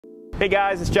Hey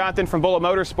guys, it's Jonathan from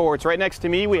Motorsports. Right next to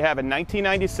me we have a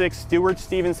 1996 Stewart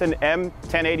Stevenson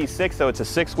M1086, so it's a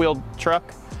 6-wheel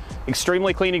truck.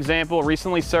 Extremely clean example,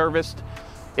 recently serviced.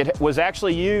 It was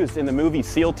actually used in the movie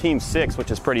SEAL Team 6, which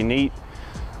is pretty neat.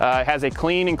 It has a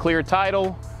clean and clear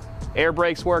title. Air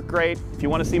brakes work great. If you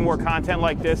want to see more content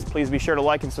like this, please be sure to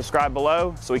like and subscribe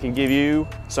below so we can give you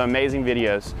some amazing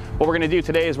videos. What we're going to do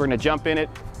today is we're going to jump in it,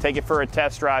 take it for a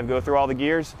test drive, go through all the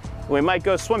gears, and we might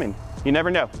go swimming. You never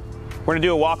know. We're going to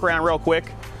do a walk around real quick.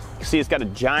 You can see it's got a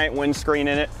giant windscreen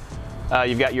in it.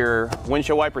 You've got your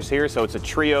windshield wipers here, so it's a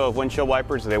trio of windshield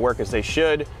wipers. They work as they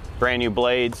should. Brand new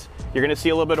blades. You're going to see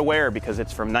a little bit of wear because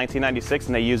it's from 1996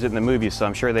 and they use it in the movie, so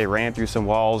I'm sure they ran through some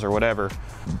walls or whatever.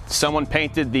 Someone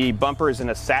painted the bumpers in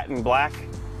a satin black,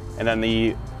 and then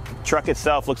the truck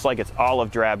itself looks like it's olive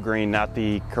drab green, not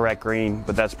the correct green,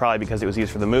 but that's probably because it was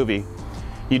used for the movie.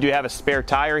 You do have a spare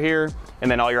tire here, and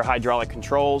then all your hydraulic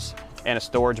controls and a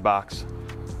storage box.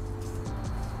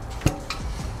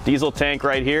 Diesel tank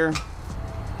right here.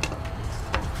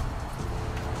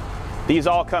 These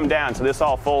all come down, so this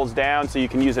all folds down so you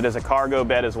can use it as a cargo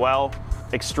bed as well.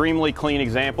 Extremely clean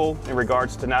example in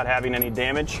regards to not having any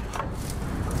damage.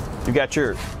 You've got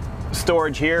your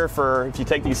storage here for if you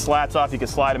take these slats off, you can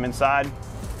slide them inside.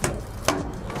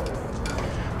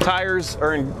 Tires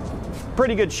are in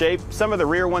pretty good shape. Some of the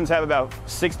rear ones have about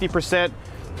 60%.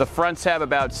 The fronts have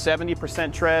about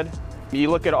 70% tread.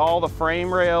 You look at all the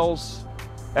frame rails,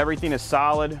 everything is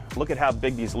solid. Look at how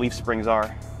big these leaf springs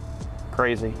are.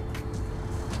 Crazy.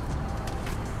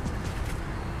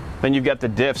 Then you've got the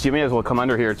diffs. You may as well come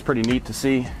under here. It's pretty neat to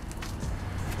see.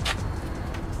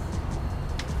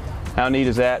 How neat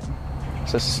is that?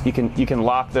 So you can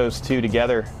lock those two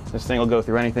together. This thing will go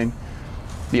through anything.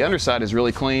 The underside is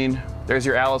really clean. There's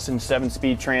your Allison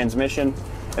 7-speed transmission,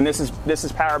 and this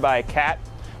is powered by a Cat,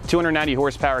 290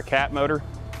 horsepower Cat motor.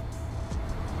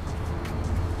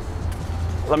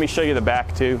 Let me show you the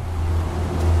back too.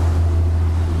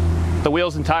 The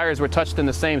wheels and tires were touched in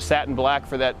the same satin black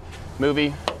for that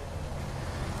movie.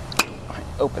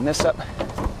 Open this up.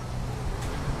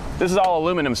 This is all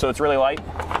aluminum, so it's really light.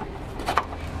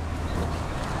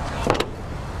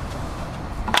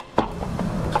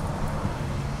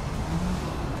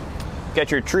 Got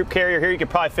your troop carrier here. You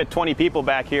could probably fit 20 people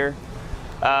back here.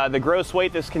 The gross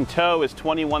weight this can tow is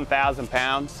 21,000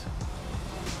 pounds.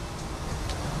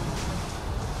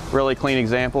 Really clean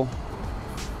example.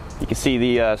 You can see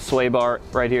the sway bar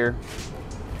right here,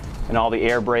 and all the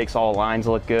air brakes, all the lines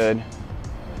look good.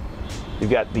 You've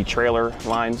got the trailer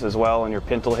lines as well on your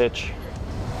pintle hitch.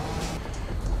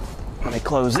 Let me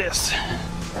close this.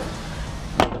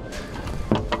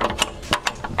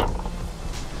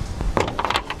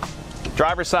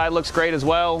 Driver's side looks great as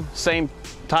well. Same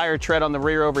tire tread on the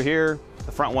rear over here.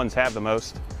 The front ones have the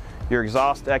most. Your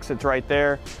exhaust exits right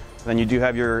there. Then you do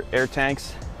have your air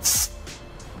tanks.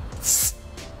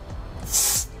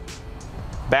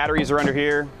 Batteries are under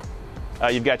here.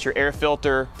 You've got your air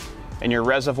filter and your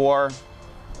reservoir.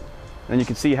 And you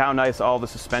can see how nice all the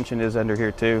suspension is under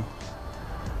here too.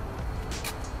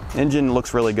 Engine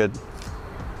looks really good.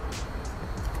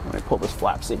 Let me pull this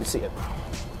flap so you can see it.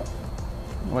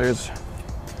 Well, there's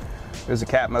the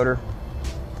Cat motor.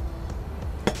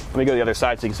 Let me go to the other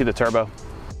side so you can see the turbo.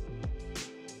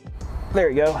 There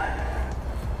you go.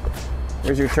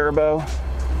 There's your turbo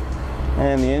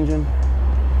and the engine.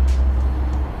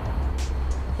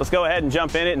 Let's go ahead and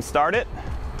jump in it and start it.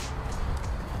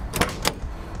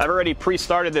 I've already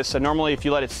pre-started this, so normally if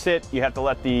you let it sit, you have to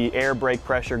let the air brake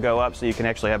pressure go up so you can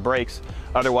actually have brakes.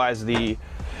 Otherwise, the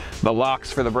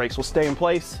locks for the brakes will stay in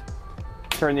place.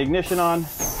 Turn the ignition on.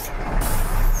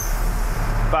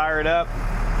 Fire it up.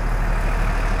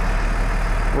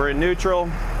 We're in neutral.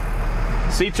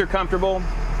 Seats are comfortable.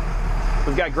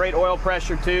 We've got great oil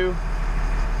pressure too.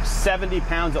 70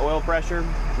 pounds of oil pressure.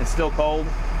 It's still cold.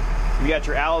 You got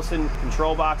your Allison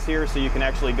control box here, so you can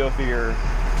actually go through your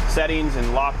settings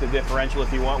and lock the differential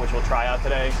if you want, which we'll try out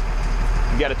today.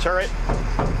 You got a turret.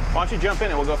 Why don't you jump in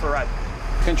and we'll go for a ride.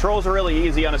 Controls are really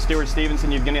easy on a Stewart Stevenson.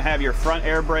 You're going to have your front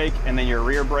air brake and then your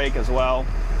rear brake as well.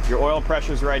 Your oil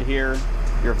pressure's right here.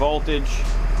 Your voltage,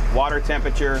 water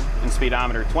temperature, and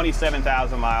speedometer.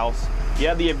 27,000 miles. You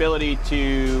have the ability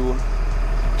to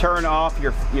turn off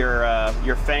your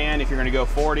fan if you're going to go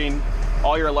fording.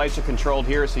 All your lights are controlled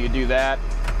here, so you do that,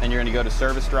 and you're going to go to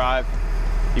service drive.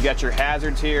 You got your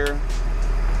hazards here.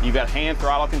 You've got hand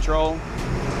throttle control,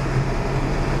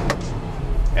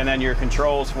 and then your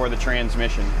controls for the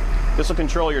transmission. This will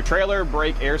control your trailer,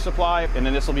 brake, air supply, and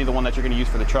then this will be the one that you're going to use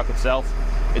for the truck itself.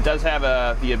 It does have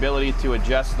the ability to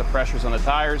adjust the pressures on the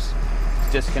tires.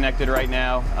 disconnected right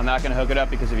now. I'm not going to hook it up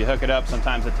because if you hook it up,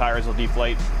 sometimes the tires will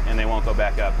deflate and they won't go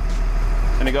back up.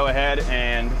 I'm going to go ahead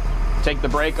and take the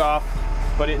brake off,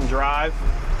 put it in drive.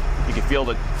 You can feel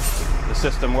the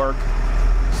system work.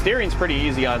 Steering's pretty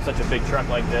easy on such a big truck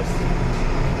like this.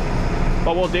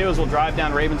 What we'll do is we'll drive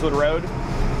down Ravenswood Road,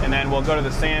 and then we'll go to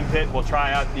the sand pit. We'll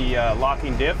try out the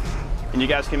locking diff, and you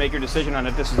guys can make your decision on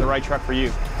if this is the right truck for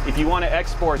you. If you want to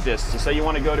export this, so say you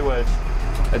want to go to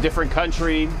a different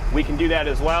country, we can do that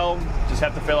as well. Just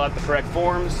have to fill out the correct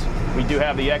forms. We do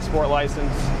have the export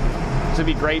license. This would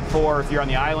be great for if you're on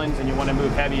the islands and you want to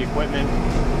move heavy equipment.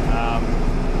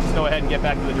 Let's go ahead and get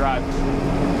back to the drive.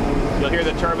 You'll hear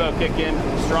the turbo kick in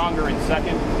stronger in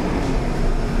second.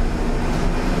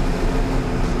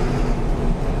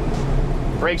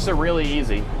 Brakes are really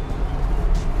easy.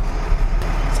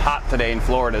 It's hot today in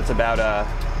Florida. It's about,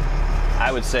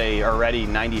 I would say, already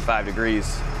 95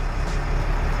 degrees.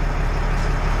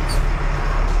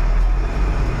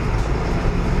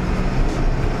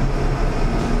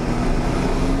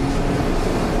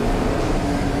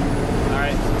 All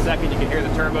right, in a second you can hear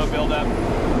the turbo build up.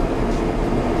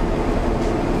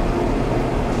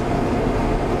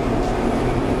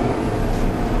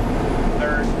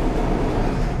 Third.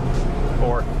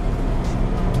 Fourth.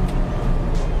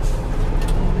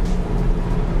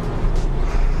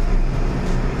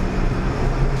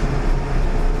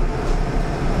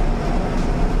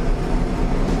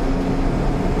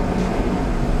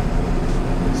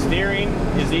 Steering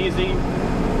is easy.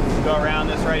 Go around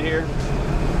this right here.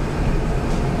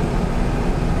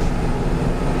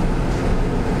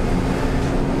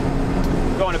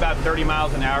 Going about 30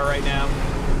 miles an hour right now.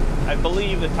 I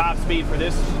believe the top speed for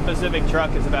this specific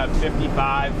truck is about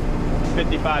 55,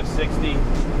 60,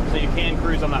 so you can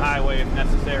cruise on the highway if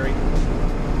necessary.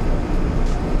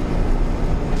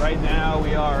 Right now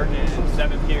we are in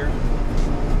 7th gear.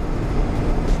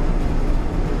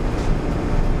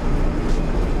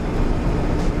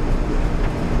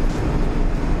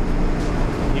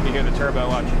 You can hear the turbo,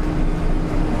 watch.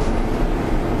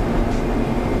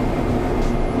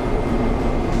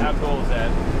 How cool is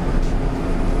that?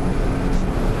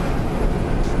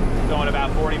 Going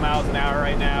about 40 miles an hour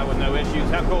right now with no issues.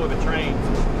 How cool are the trains?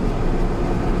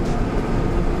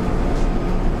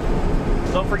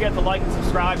 Don't forget to like and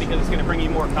subscribe because it's going to bring you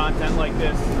more content like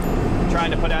this. I'm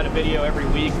trying to put out a video every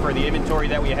week for the inventory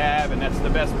that we have, and that's the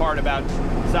best part about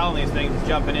selling these things, is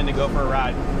jumping in to go for a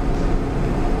ride.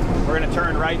 We're going to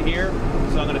turn right here,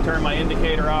 so I'm going to turn my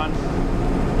indicator on.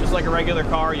 Just like a regular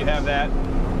car, you have that.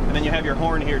 And then you have your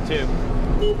horn here too.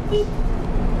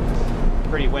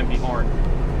 Pretty wimpy horn.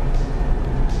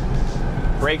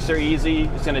 Brakes are easy.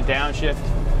 It's going to downshift.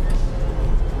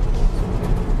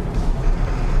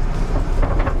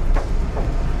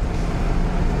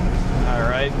 All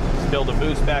right, let's build a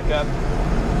boost back up.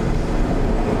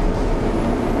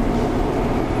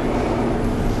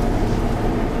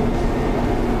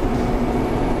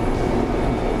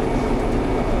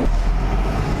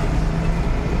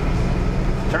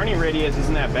 Turning radius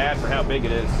isn't that bad for how big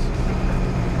it is.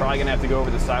 Probably going to have to go over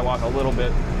the sidewalk a little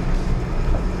bit.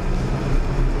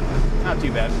 Not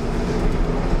too bad.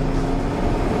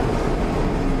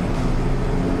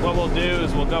 What we'll do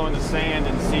is we'll go in the sand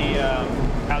and see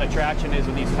how the traction is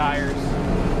with these tires.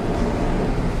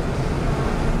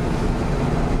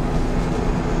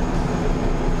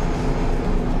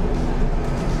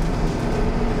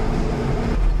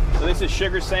 So this is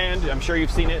sugar sand. I'm sure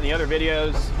you've seen it in the other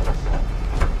videos.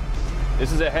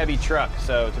 This is a heavy truck,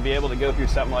 so to be able to go through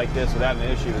something like this without an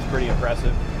issue is pretty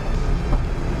impressive.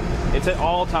 It's an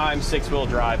all-time 6-wheel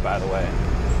drive, by the way.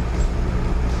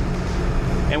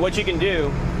 And what you can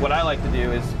do, what I like to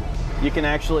do, is you can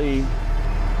actually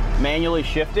manually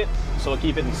shift it, so we'll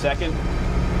keep it in second.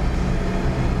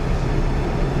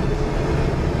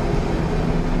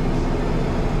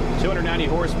 .290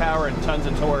 horsepower and tons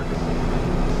of torque.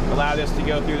 Allow this to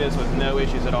go through this with no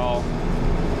issues at all.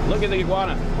 Look at the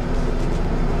iguana.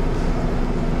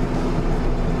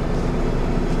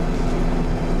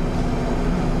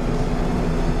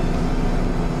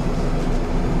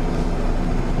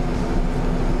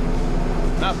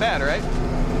 Not bad, right?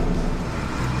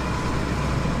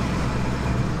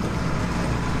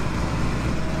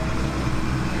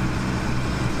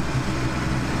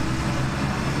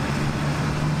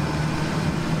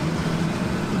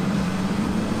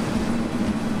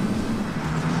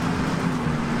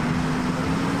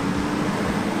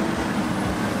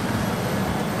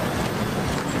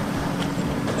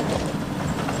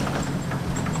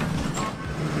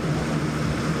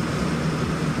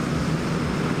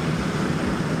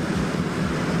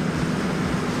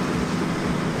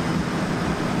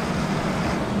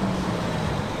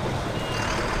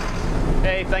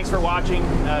 Thanks for watching.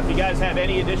 If you guys have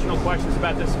any additional questions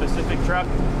about this specific truck,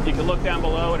 you can look down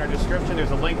below in our description.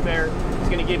 There's a link there. It's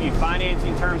going to give you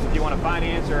financing terms if you want to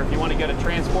finance, or if you want to get a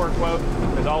transport quote.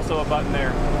 There's also a button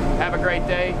there. Have a great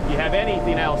day. If you have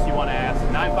anything else you want to ask,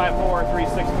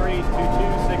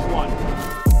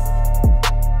 954-363-2261.